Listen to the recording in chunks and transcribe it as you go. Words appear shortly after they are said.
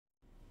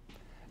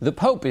The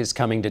Pope is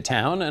coming to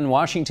town, and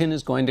Washington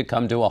is going to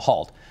come to a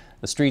halt.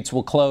 The streets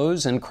will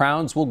close, and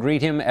crowds will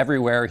greet him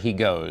everywhere he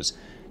goes.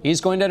 He's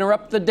going to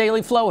interrupt the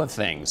daily flow of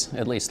things,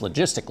 at least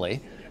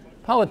logistically.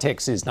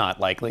 Politics is not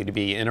likely to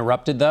be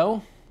interrupted,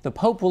 though. The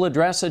Pope will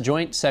address a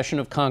joint session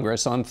of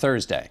Congress on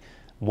Thursday.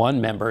 One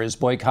member is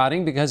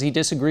boycotting because he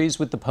disagrees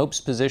with the Pope's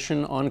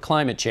position on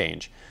climate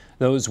change.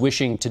 Those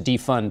wishing to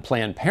defund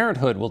Planned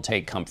Parenthood will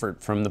take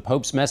comfort from the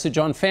Pope's message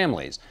on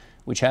families,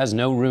 which has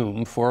no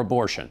room for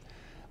abortion.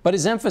 But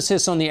his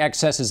emphasis on the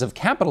excesses of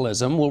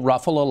capitalism will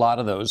ruffle a lot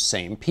of those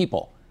same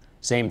people.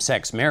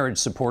 Same-sex marriage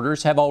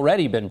supporters have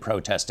already been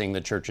protesting the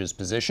church's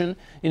position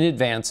in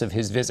advance of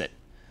his visit.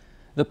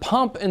 The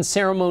pomp and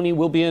ceremony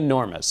will be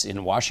enormous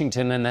in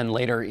Washington and then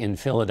later in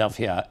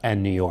Philadelphia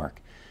and New York.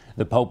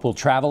 The Pope will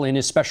travel in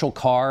his special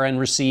car and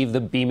receive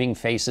the beaming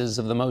faces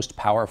of the most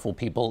powerful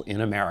people in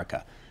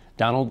America.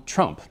 Donald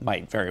Trump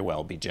might very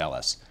well be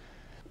jealous.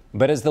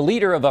 But as the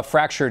leader of a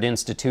fractured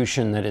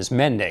institution that is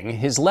mending,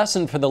 his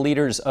lesson for the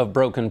leaders of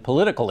broken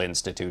political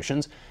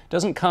institutions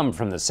doesn't come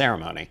from the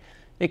ceremony.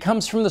 It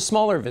comes from the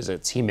smaller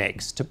visits he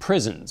makes to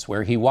prisons,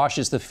 where he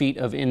washes the feet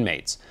of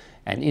inmates,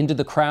 and into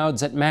the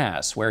crowds at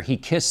Mass, where he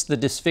kissed the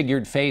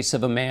disfigured face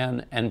of a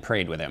man and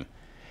prayed with him.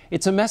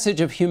 It's a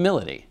message of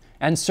humility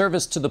and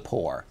service to the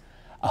poor,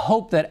 a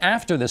hope that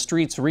after the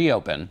streets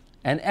reopen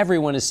and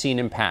everyone is seen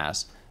in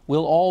pass,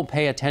 we'll all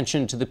pay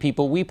attention to the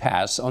people we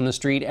pass on the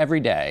street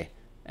every day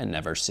and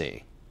never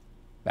see.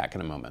 Back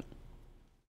in a moment.